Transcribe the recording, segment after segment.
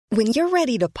When you're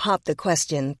ready to pop the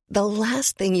question, the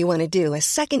last thing you want to do is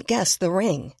second-guess the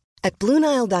ring. At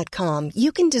BlueNile.com,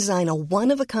 you can design a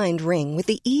one-of-a-kind ring with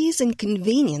the ease and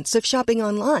convenience of shopping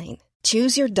online.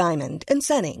 Choose your diamond and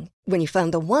setting. When you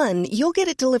find the one, you'll get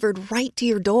it delivered right to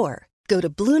your door. Go to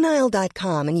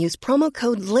BlueNile.com and use promo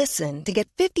code LISTEN to get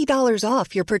 $50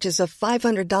 off your purchase of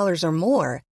 $500 or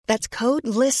more. That's code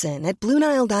LISTEN at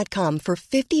BlueNile.com for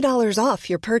 $50 off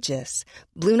your purchase.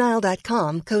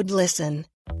 BlueNile.com, code LISTEN.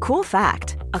 Cool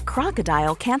fact, a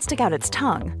crocodile can't stick out its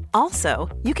tongue. Also,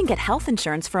 you can get health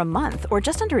insurance for a month or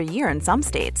just under a year in some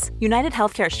states. United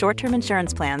Healthcare short-term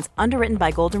insurance plans, underwritten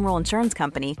by Golden Rule Insurance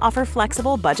Company, offer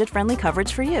flexible, budget-friendly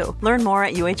coverage for you. Learn more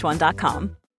at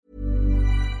uh1.com.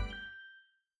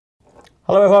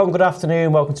 Hello everyone, good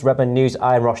afternoon, welcome to Redmen News.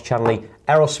 I'm Ross Chanley.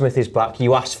 Errol Smith is back,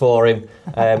 you asked for him.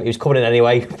 He was coming in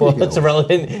anyway, but it's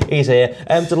irrelevant, he's here.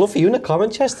 I'd love for you in the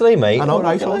comments yesterday, mate. I know,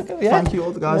 right? Thank you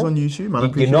all the guys on YouTube,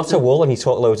 man. You're not a wool and you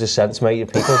talk loads of sense,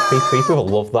 mate. People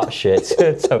love that shit.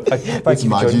 So, it's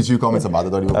mad, YouTube comments are mad, I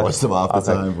don't even watch them half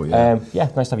the time. But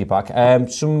nice to have you back.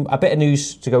 A bit of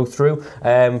news to go through.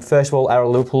 First of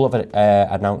all, Liverpool have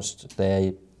announced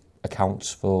their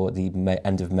accounts for the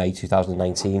end of May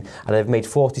 2019, and they've made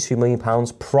 £42 million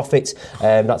profit.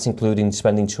 That's including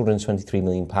spending £223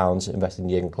 million investing in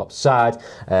Jurgen Klopp's side,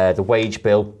 the wage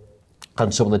bill,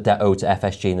 and some of the debt owed to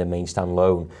FSG in the main stand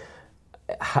loan.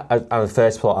 And the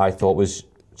first thought I thought was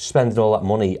spending all that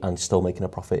money and still making a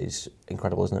profit is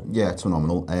incredible, isn't it? Yeah, it's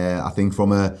phenomenal. I think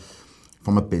from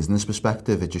a business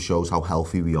perspective, it just shows how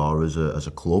healthy we are as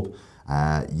a club.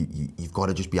 You've got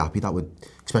to just be happy that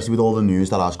especially with all the news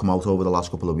that has come out over the last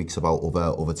couple of weeks about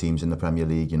other teams in the Premier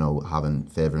League, having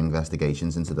further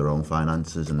investigations into their own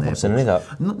finances and their. Seen any of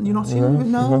that? You're not seeing it?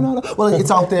 No. Well,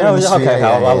 it's out there. So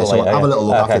have a little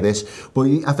look after this. But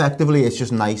effectively, it's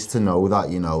just nice to know that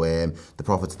the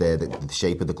profits there, the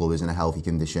shape of the club is in a healthy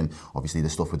condition. Obviously, the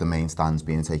stuff with the main stands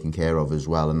being taken care of as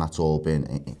well, and that's all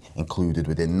been included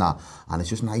within that. And it's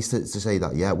just nice to say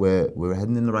that we're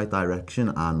heading in the right direction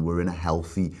and we're in a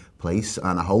healthy place,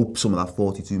 and I hope some of that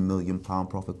 £42 million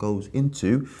profit goes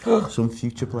into some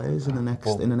future players in the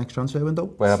next transfer window.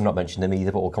 Well, I've not mentioned them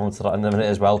either, but we'll come on to that in a minute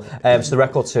as well. So the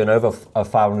record turnover of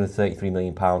 £533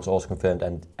 million also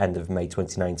confirmed end of May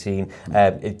 2019.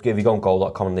 If you go on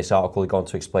goal.com in this article, you're going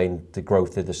to explain the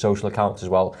growth of the social accounts as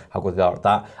well, how good they are at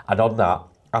that. And on that,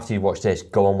 after you watch this,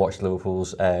 go and watch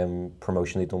Liverpool's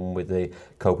promotion they've done with the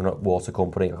coconut water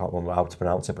company. I can't remember how to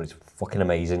pronounce it, but it's fucking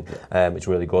amazing. It's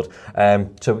really good.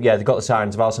 They've got the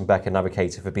signings of Alisson Becker,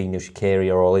 Navigator, Fabinho, Shaqiri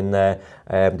are all in there.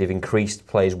 They've increased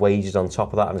players' wages on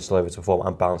top of that and are still able to perform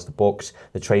and balance the books.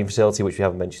 The training facility, which we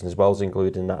haven't mentioned as well, is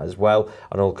included in that as well,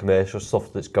 and all the commercial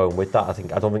stuff that's going with that.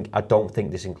 I don't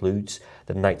think this includes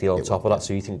the Nike deal on top of that.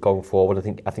 So you think going forward,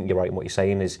 I think you're right in what you're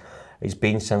saying is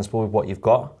being sensible with what you've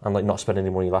got and not spending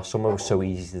any money last summer was so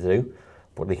easy to do.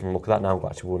 But they can look at that now and go,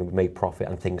 actually, we're going to make profit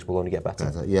and things will only get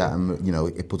better. Yeah, and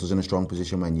it puts us in a strong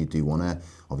position when you do want to,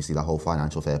 obviously that whole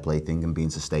financial fair play thing and being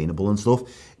sustainable and stuff,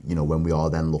 when we are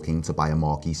then looking to buy a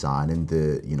marquee signing,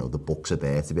 the books are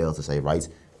there to be able to say, right,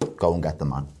 go and get the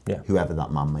man, whoever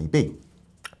that man may be.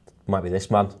 Might be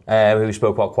this man, who we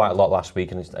spoke about quite a lot last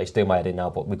week, and it's doing my head in now,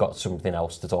 but we've got something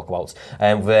else to talk about.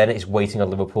 Werner is waiting on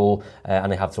Liverpool, and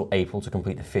they have till April to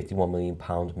complete the £51 million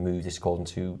move. This according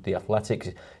to The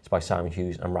Athletic. It's by Simon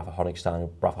Hughes and Rafa Honigstein.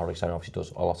 Rafa Honigstein obviously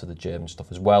does a lot of the German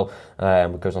stuff as well.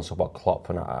 It goes on to talk about Klopp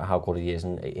and how good he is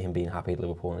and him being happy at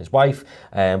Liverpool and his wife.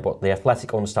 But The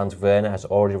Athletic understands Werner has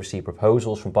already received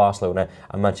proposals from Barcelona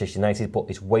and Manchester United, but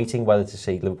is waiting whether to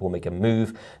see Liverpool make a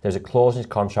move. There's a clause in his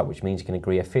contract which means he can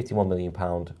agree a £51 million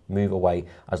move away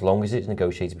as long as it's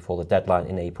negotiated before the deadline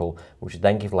in April, which would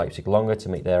then give Leipzig longer to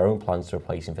make their own plans to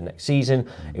replace him for next season.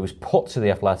 It was put to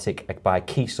The Athletic by a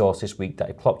key source this week that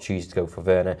if Klopp chooses to go for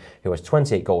Werner, who has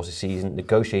 28 goals this season,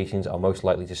 negotiations are most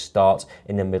likely to start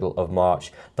in the middle of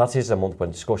March. That is a month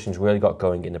when discussions really got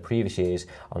going in the previous years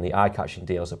on the eye-catching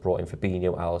deals that brought in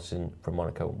Fabinho, Alisson from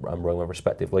Monaco and Roma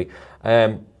respectively.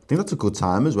 I think that's a good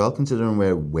time as well, considering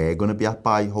where we're going to be at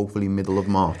by hopefully middle of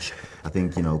March. I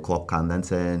think, Klopp can then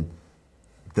turn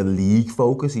the league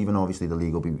focus, even obviously the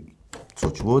league will be,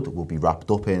 touch wood, will be wrapped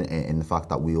up in the fact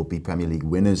that we'll be Premier League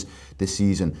winners this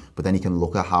season, but then he can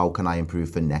look at how can I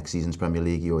improve for next season's Premier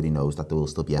League. He already knows that there will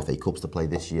still be FA Cups to play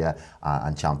this year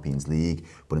and Champions League,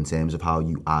 but in terms of how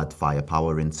you add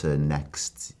firepower into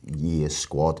next year's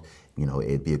squad,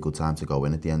 it'd be a good time to go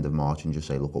in at the end of March and just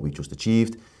say, look what we just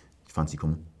achieved. fancy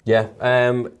coming? Yeah,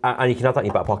 and you can have that in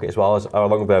your back pocket as well, as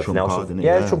along with everything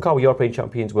else. Trump card with European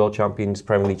champions, world champions,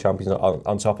 Premier League champions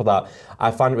on top of that. I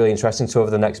find it really interesting. So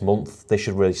over the next month, they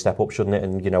should really step up, shouldn't it?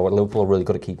 And Liverpool are really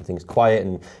good at keeping things quiet,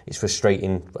 and it's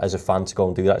frustrating as a fan to go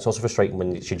and do that. It's also frustrating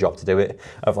when it's your job to do it,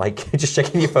 of like just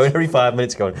checking your phone every 5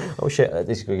 minutes, going, "Oh shit,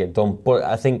 this is going to get done." But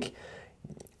I think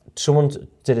someone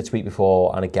did a tweet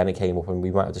before, and again it came up, and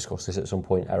we might have discussed this at some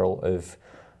point, Errol, of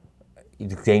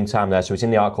the game time there. So it's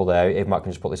in the article there. If Matt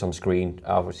can just put this on screen,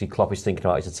 obviously Klopp is thinking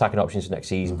about his attacking options for next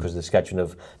season because of the scheduling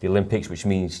of the Olympics, which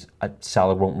means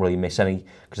Salah won't really miss any,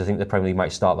 because I think the Premier League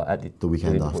might start that at the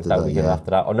weekend after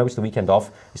that. Oh no, it's the weekend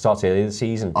off. It starts earlier this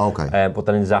season. Okay. But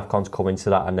then there's AFCON to come into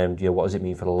that, and then what does it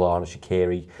mean for Lallana,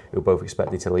 Shaqiri, who are both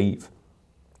expected to leave?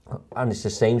 And it's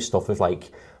the same stuff of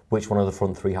like which one of the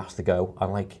front three has to go,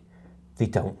 and like they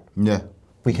don't. Yeah.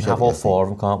 We can have all four of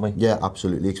them, can't we? Yeah,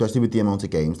 absolutely. Especially with the amount of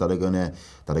games that are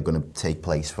gonna take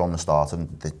place from the start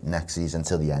of the next season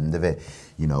till the end of it.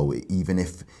 Even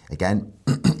if, again,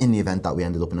 in the event that we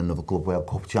ended up in another Club World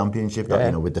Cup Championship,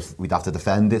 that we'd have to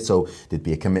defend it. So there'd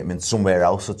be a commitment somewhere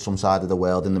else at some side of the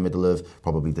world in the middle of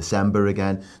probably December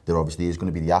again. There obviously is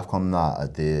going to be the AFCON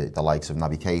that the likes of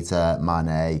Naby Keita,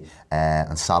 Mane,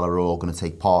 and Salah are all going to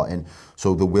take part in.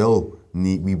 So we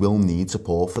will need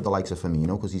support for the likes of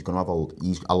Firmino, because he's going to have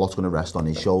a lot's going to rest on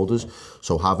his shoulders.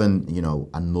 So having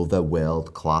another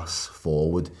world class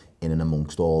forward in and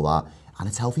amongst all that, and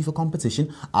it's healthy for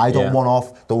competition.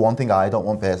 The one thing I don't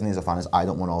want personally as a fan is I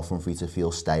don't want our front three to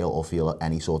feel stale or feel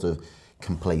any sort of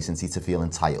complacency, to feel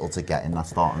entitled to get in that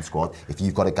starting squad. If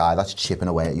you've got a guy that's chipping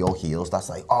away at your heels, that's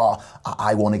like,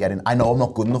 I want to get in. I know I'm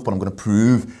not good enough, but I'm going to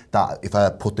prove that if I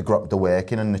put the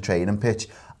work in the training pitch,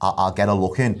 I'll get a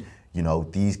look in.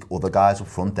 These other guys up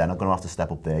front then are going to have to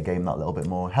step up their game that little bit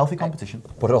more. Healthy competition.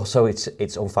 But also it's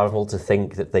unfathomable to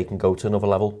think that they can go to another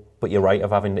level. But you're right,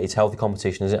 it's healthy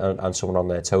competition, is it, and someone on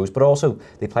their toes. But also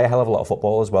they play a hell of a lot of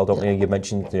football as well, don't they? You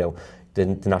mentioned, the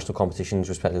national competitions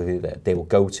respectively that they will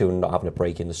go to, and not having a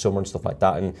break in the summer and stuff like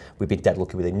that. And we've been dead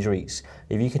lucky with injuries.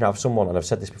 If you can have someone, and I've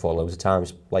said this before loads of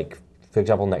times, like for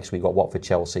example next week we've got Watford,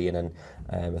 Chelsea, and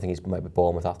then I think it might be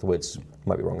Bournemouth afterwards.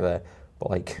 Might be wrong there. But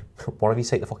like, one of you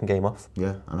take the fucking game off,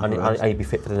 and you'd be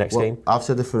fit for the next game. I've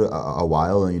said it for a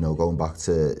while, and going back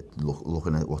to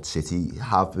looking at what City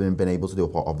have been able to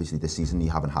do. Obviously, this season you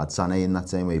haven't had Sané in that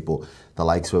same way, but the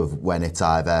likes of when it's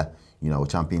either a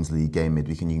Champions League game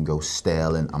midweek and you can go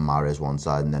Sterling and Mahrez one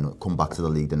side, and then come back to the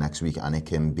league the next week, and it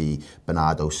can be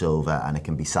Bernardo Silva and it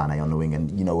can be Sané on the wing, and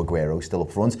Aguero's still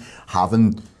up front.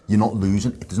 You're not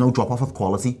losing. There's no drop off of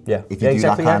quality. Yeah. If you do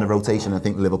that kind of rotation, I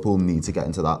think Liverpool need to get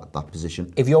into that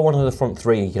position. If you're one of the front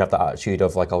three, you can have that attitude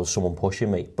of like, someone pushing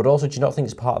me. But also, do you not think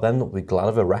it's part of them that we're glad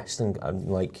of a rest and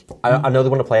like? I know they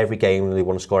want to play every game and they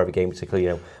want to score every game,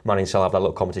 particularly Mane and Salah have that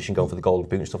little competition going for the golden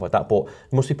boot and stuff like that. But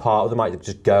it must be part of them might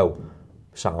just go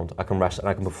sound. I can rest and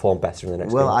I can perform better in the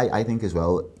next game. I think as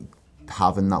well,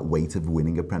 having that weight of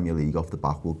winning a Premier League off the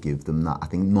back will give them that. I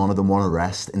think none of them want to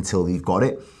rest until they've got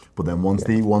it. But then once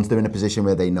they're in a position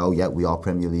where they know, we are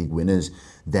Premier League winners,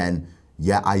 then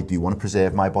I do want to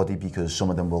preserve my body, because some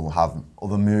of them will have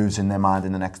other moves in their mind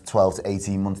in the next 12 to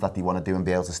 18 months that they want to do and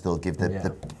be able to still give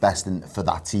the best for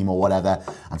that team or whatever.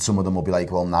 And some of them will be like,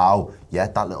 well, now,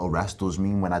 that little rest does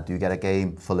mean when I do get a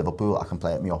game for Liverpool, I can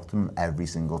play at my optimum every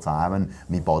single time, and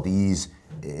my body is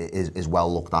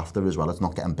well looked after as well. It's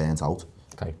not getting burnt out.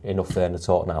 Okay, enough Werner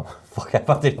talk now. Fuck, I've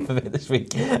had enough of it this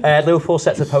week. Liverpool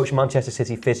set to poach Manchester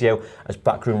City physio as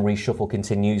backroom reshuffle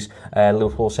continues.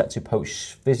 Liverpool set to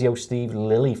poach physio Steve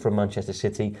Lilly from Manchester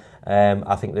City.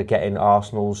 I think they're getting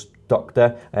Arsenal's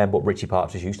doctor, but Richie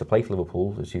Partridge used to play for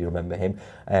Liverpool, as you remember him.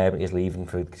 He's leaving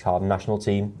for the Cardiff national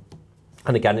team.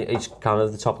 And again, it's kind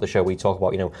of the top of the show. We talk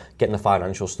about, getting the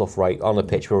financial stuff right. On the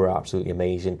pitch, we were absolutely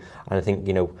amazing. And I think,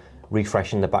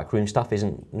 refreshing the backroom staff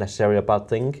isn't necessarily a bad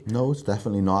thing. No, it's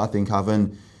definitely not. I think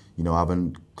having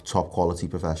top quality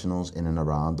professionals in and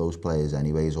around those players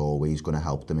anyway is always going to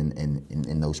help them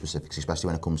in those specifics, especially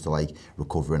when it comes to like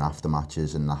recovering after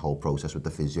matches and that whole process with the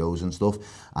physios and stuff.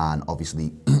 And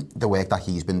obviously the work that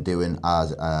he's been doing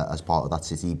as part of that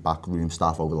City backroom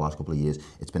staff over the last couple of years,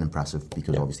 it's been impressive,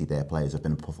 because obviously their players have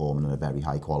been performing at a very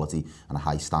high quality and a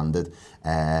high standard.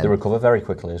 They recover very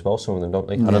quickly as well, some of them, don't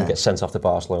they? And don't get sent off to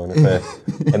Barcelona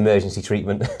for emergency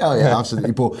treatment. Oh yeah,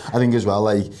 absolutely. But I think as well,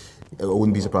 like, I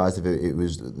wouldn't be surprised if it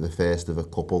was the first of a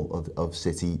couple of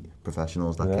City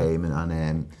professionals that came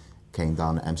and came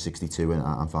down at M62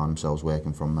 and found themselves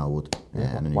working from Melwood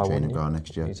and a new training ground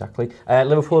next year. Exactly.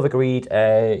 Liverpool have agreed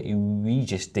a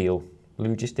Regis deal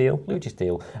Lugis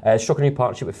deal. Struck a new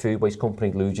partnership with food waste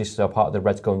company Lugis, so part of the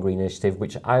Reds Go and Green initiative,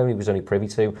 which I was only privy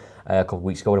to a couple of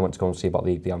weeks ago when I went to go and see about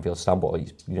the Anfield stand.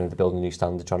 But they're building a new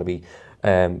stand, they're trying to be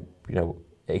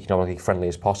economically friendly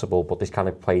as possible, but this kind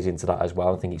of plays into that as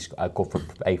well. I think it's good for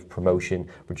a promotion,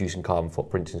 reducing carbon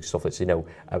footprint and stuff. It's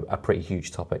a pretty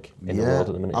huge topic in the world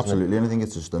at the minute. Absolutely, and I think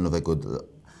it's just another good.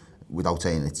 Without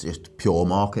saying it's just pure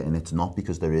marketing, it's not,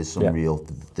 because there is some real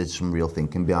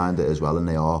thinking behind it as well, and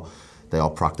they are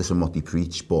practicing what they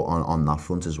preach. But on that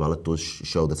front as well, it does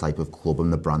show the type of club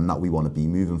and the brand that we want to be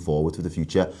moving forward for the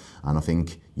future. And I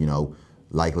think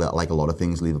like a lot of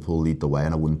things, Liverpool lead the way,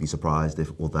 and I wouldn't be surprised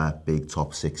if other big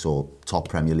top 6 or top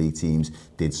Premier League teams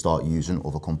did start using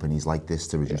other companies like this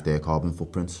to reduce their carbon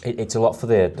footprints. It's a lot for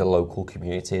the local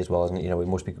community as well, isn't it? It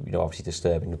must be obviously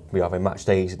disturbing. We have match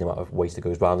days, and the amount of waste that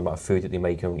goes around, the amount of food that they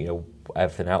make, and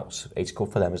everything else. It's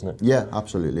good for them, isn't it? Yeah,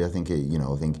 absolutely. I think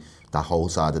I think that whole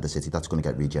side of the city, that's going to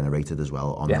get regenerated as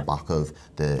well on the back of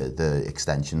the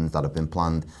extensions that have been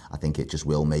planned. I think it just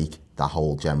will make that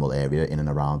whole general area in and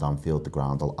around Anfield, the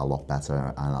ground, a lot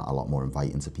better and a lot more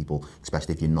inviting to people,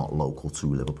 especially if you're not local to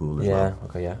Liverpool as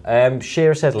well.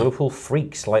 Shearer says Liverpool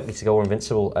freaks likely to go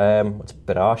invincible. It's a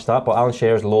bit harsh that, but Alan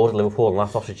Shearer's lauded Liverpool and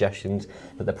laughed off suggestions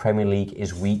that the Premier League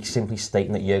is weak, simply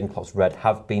stating that Jurgen Klopp's Red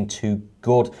have been too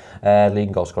good.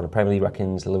 Leading goal scorer in the Premier League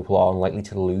reckons Liverpool are unlikely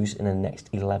to lose in the next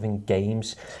 11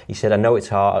 games. He said, I know it's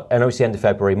hard, I know it's the end of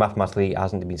February, mathematically it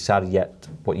hasn't been decided yet,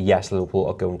 but yes, Liverpool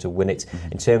are going to win it.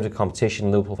 In terms of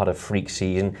competition, Liverpool have had a freak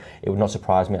season. It would not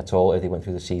surprise me at all if they went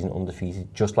through the season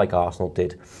undefeated, just like Arsenal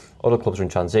did. Other clubs are in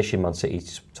transition, Man City,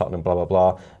 Tottenham, blah, blah,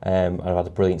 blah, and have had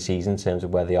a brilliant season in terms of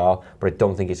where they are, but I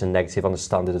don't think it's a negative on the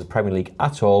standard of the Premier League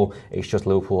at all. It's just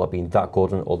Liverpool have been that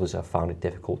good and others have found it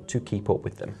difficult to keep up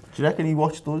with them. Do you reckon he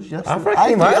watched us yesterday? I reckon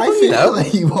he might. I feel like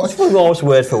he watched. It's almost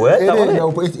word for word.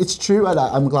 But it's true, and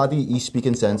I'm glad he's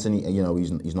speaking sense, and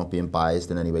he's not being biased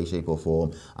in any way, shape or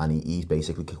form, and he's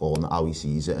basically calling it how he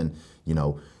sees it, and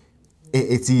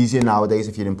it's easier nowadays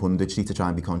if you're in punditry to try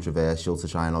and be controversial, to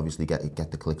try and obviously get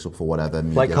the clicks up for whatever.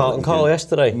 Like Carlton Cole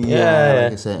yesterday. Yeah,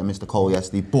 like I said, Mr. Cole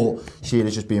yesterday. But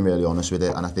Shearer's just being really honest with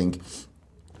it, and I think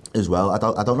as well, I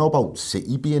don't know about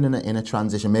City being in a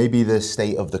transition. Maybe the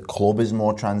state of the club is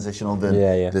more transitional than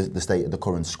the state of the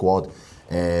current squad.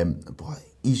 But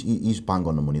he's bang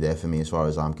on the money there for me as far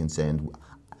as I'm concerned.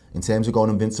 In terms of going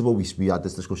invincible, we had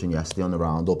this discussion yesterday on the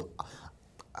roundup.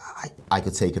 I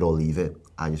could take it or leave it.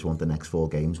 I just want the next 4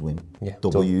 games win.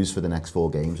 W's for the next 4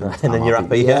 games. And then you're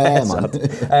happy.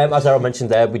 As Aaron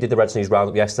mentioned there, we did the Reds News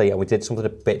roundup yesterday and we did something a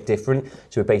bit different.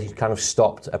 So we basically kind of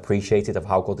stopped, appreciated of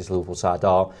how good this Liverpool side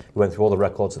are. We went through all the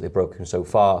records that they've broken so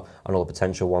far and all the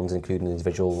potential ones, including the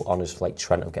individual honours for like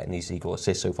Trent of getting these equal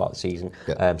assists so far this season.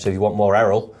 So if you want more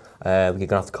Errol, you're going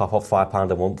to have to cough up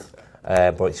 £5 a month.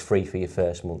 But it's free for your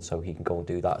first month, so you can go and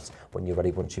do that when you're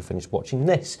ready once you've finished watching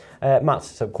this. Matt,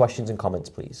 so questions and comments,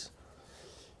 please.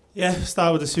 Yeah,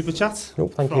 start with a super chat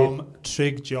thank from you.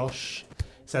 Trig Josh.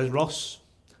 Says, Ross,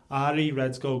 RE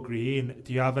Reds Go Green,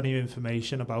 do you have any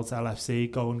information about LFC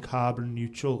going carbon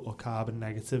neutral or carbon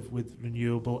negative with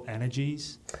renewable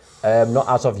energies? Not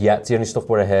as of yet. The only stuff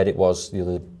where I heard it was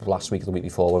the last week or the week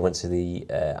before when I went to the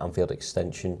Anfield Road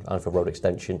extension, and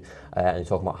they're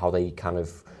talking about how they kind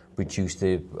of reduce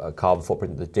the carbon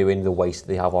footprint that they're doing, the waste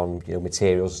that they have on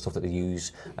materials and stuff that they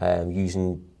use,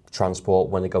 using transport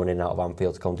when they're going in and out of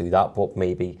Anfield to go and do that, but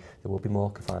maybe there will be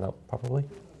more, can find out probably.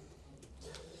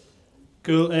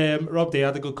 Cool. Rob D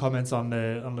had a good comment on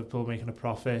Liverpool making a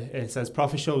profit. It says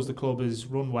profit shows the club is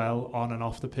run well on and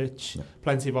off the pitch.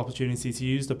 Plenty of opportunity to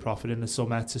use the profit in the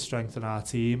summer to strengthen our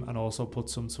team and also put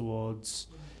some towards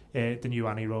the new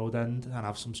Annie Road end and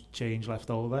have some change left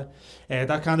over.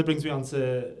 That kind of brings me on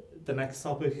to the next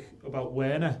topic about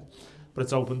Werner, but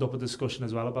it's opened up a discussion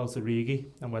as well about Origi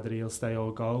and whether he'll stay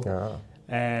or go.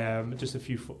 Just a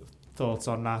few thoughts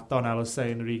on that. Don Ellis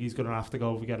saying Origi's going to have to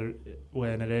go if we get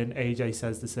Werner in. AJ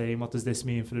says the same. What does this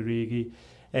mean for Origi?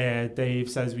 Dave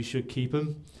says we should keep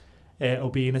him.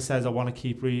 Obina says I want to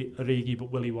keep Origi,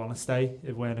 but will he want to stay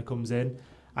if Werner comes in?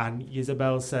 And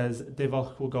Isabel says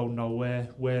Divock will go nowhere.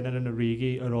 Werner and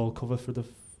Origi are all covered for the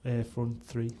front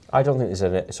 3. I don't think there's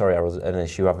an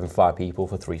issue having 5 people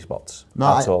for 3 spots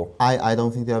at all. I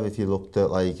don't think they have. If you looked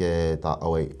at like that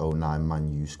 08-09 Man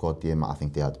U squad, I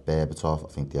think they had Berbatov,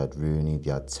 I think they had Rooney,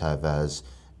 they had Tevez,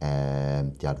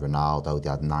 they had Ronaldo, they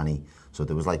had Nani. So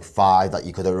there was like 5 that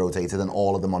you could have rotated, and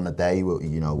all of them on the day were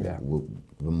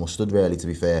mustard, really, to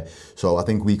be fair. So I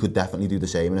think we could definitely do the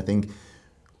same, and I think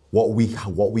what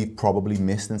we've probably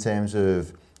missed in terms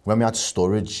of when we had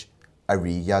Sturridge,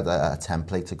 Origi had a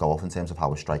template to go off in terms of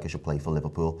how a striker should play for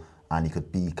Liverpool, and he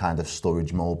could be kind of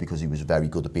storage mode because he was very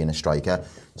good at being a striker.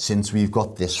 Since we've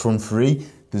got this front three,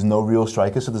 there's no real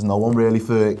striker, so there's no one really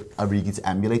for Origi to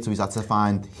emulate, so he's had to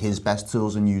find his best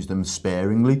tools and use them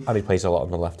sparingly. And he plays a lot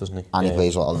on the left, doesn't he? And he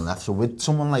plays a lot on the left. So with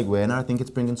someone like Werner, I think it's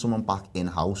bringing someone back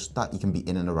in-house that he can be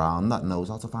in and around, that knows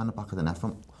how to find the back of the net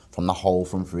from the whole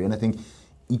front three. And I think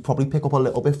he'd probably pick up a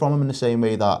little bit from him in the same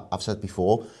way that I've said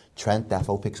before. Trent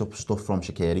defo picks up stuff from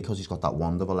Shaqiri because he's got that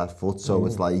wonderful left foot. So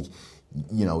it's like,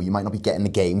 you know, you might not be getting the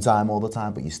game time all the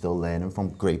time, but you're still learning from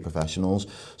great professionals.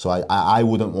 So I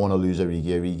wouldn't want to lose Origi.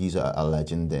 Origi's a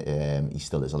legend. He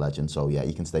still is a legend. So yeah,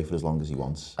 he can stay for as long as he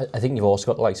wants. I think you've also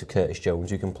got the likes of Curtis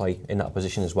Jones who can play in that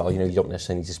position as well. You know, you don't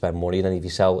necessarily need to spend money. And then if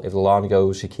Lallana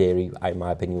goes, Shaqiri, in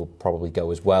my opinion, will probably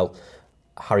go as well.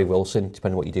 Harry Wilson,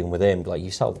 depending on what you're doing with him, like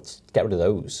get rid of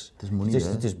those. There's money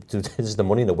there. There's the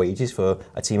money and the wages for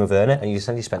a team of Werner, and you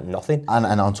essentially spent nothing. And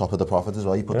on top of the profit as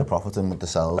well, you put the profit in with the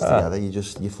sales together.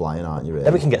 You're flying, aren't you? Really?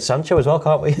 Then we can get Sancho as well,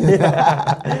 can't we?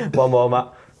 One more,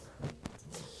 Matt.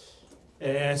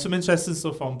 Some interesting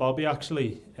stuff on Bobby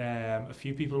actually. A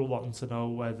few people wanting to know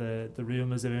whether the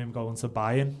rumours of him going to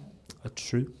Bayern are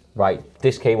true. Right,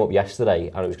 this came up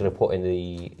yesterday and it was going to put in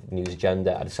the news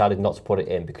agenda. I decided not to put it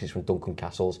in because it's from Duncan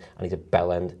Castles and he's a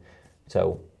bell end.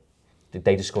 So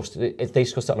they discussed it. They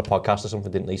discussed it on a podcast or something,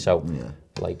 didn't they? So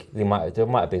like there might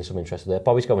have been some interest there.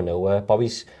 Bobby's going nowhere.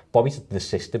 Bobby's the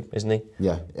system, isn't he?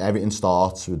 Yeah, everything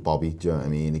starts with Bobby. Do you know what I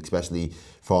mean? Especially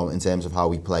in terms of how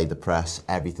we play the press,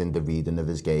 everything, the reading of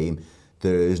his game.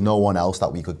 There is no one else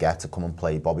that we could get to come and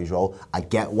play Bobby's role. I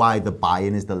get why the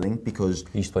Bayern is the link because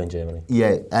he used to play in Germany.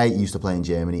 Yeah, he used to play in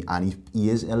Germany, and he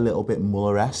is a little bit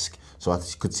Muller-esque. So I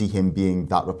could see him being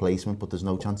that replacement, but there's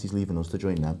no chance he's leaving us to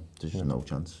join them. There's just no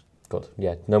chance. Good.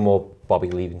 Yeah, no more Bobby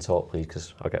leaving talk, please,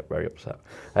 because I'll get very upset.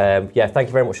 Yeah, thank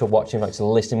you very much for watching. Thanks for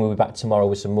listening. We'll be back tomorrow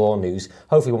with some more news.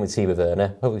 Hopefully one with Team of Werner.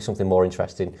 Hopefully something more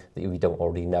interesting that we don't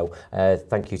already know.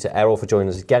 Thank you to Errol for joining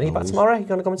us again. Are you back tomorrow? Are you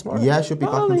going to come in tomorrow? Yeah, I should be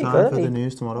back in time for the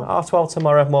news tomorrow. 12:30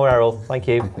 tomorrow. More Errol. Thank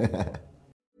you.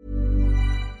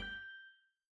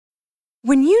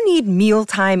 When you need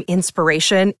mealtime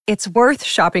inspiration, it's worth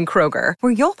shopping Kroger,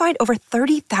 where you'll find over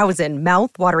 30,000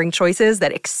 mouth-watering choices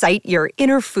that excite your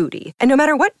inner foodie. And no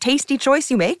matter what tasty choice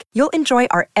you make, you'll enjoy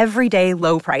our everyday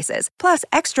low prices, plus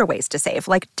extra ways to save,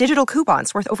 like digital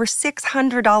coupons worth over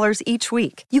 $600 each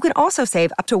week. You can also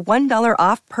save up to $1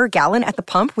 off per gallon at the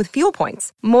pump with fuel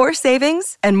points. More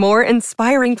savings and more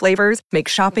inspiring flavors make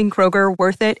shopping Kroger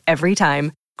worth it every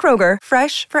time. Kroger,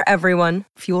 fresh for everyone.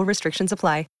 Fuel restrictions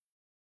apply.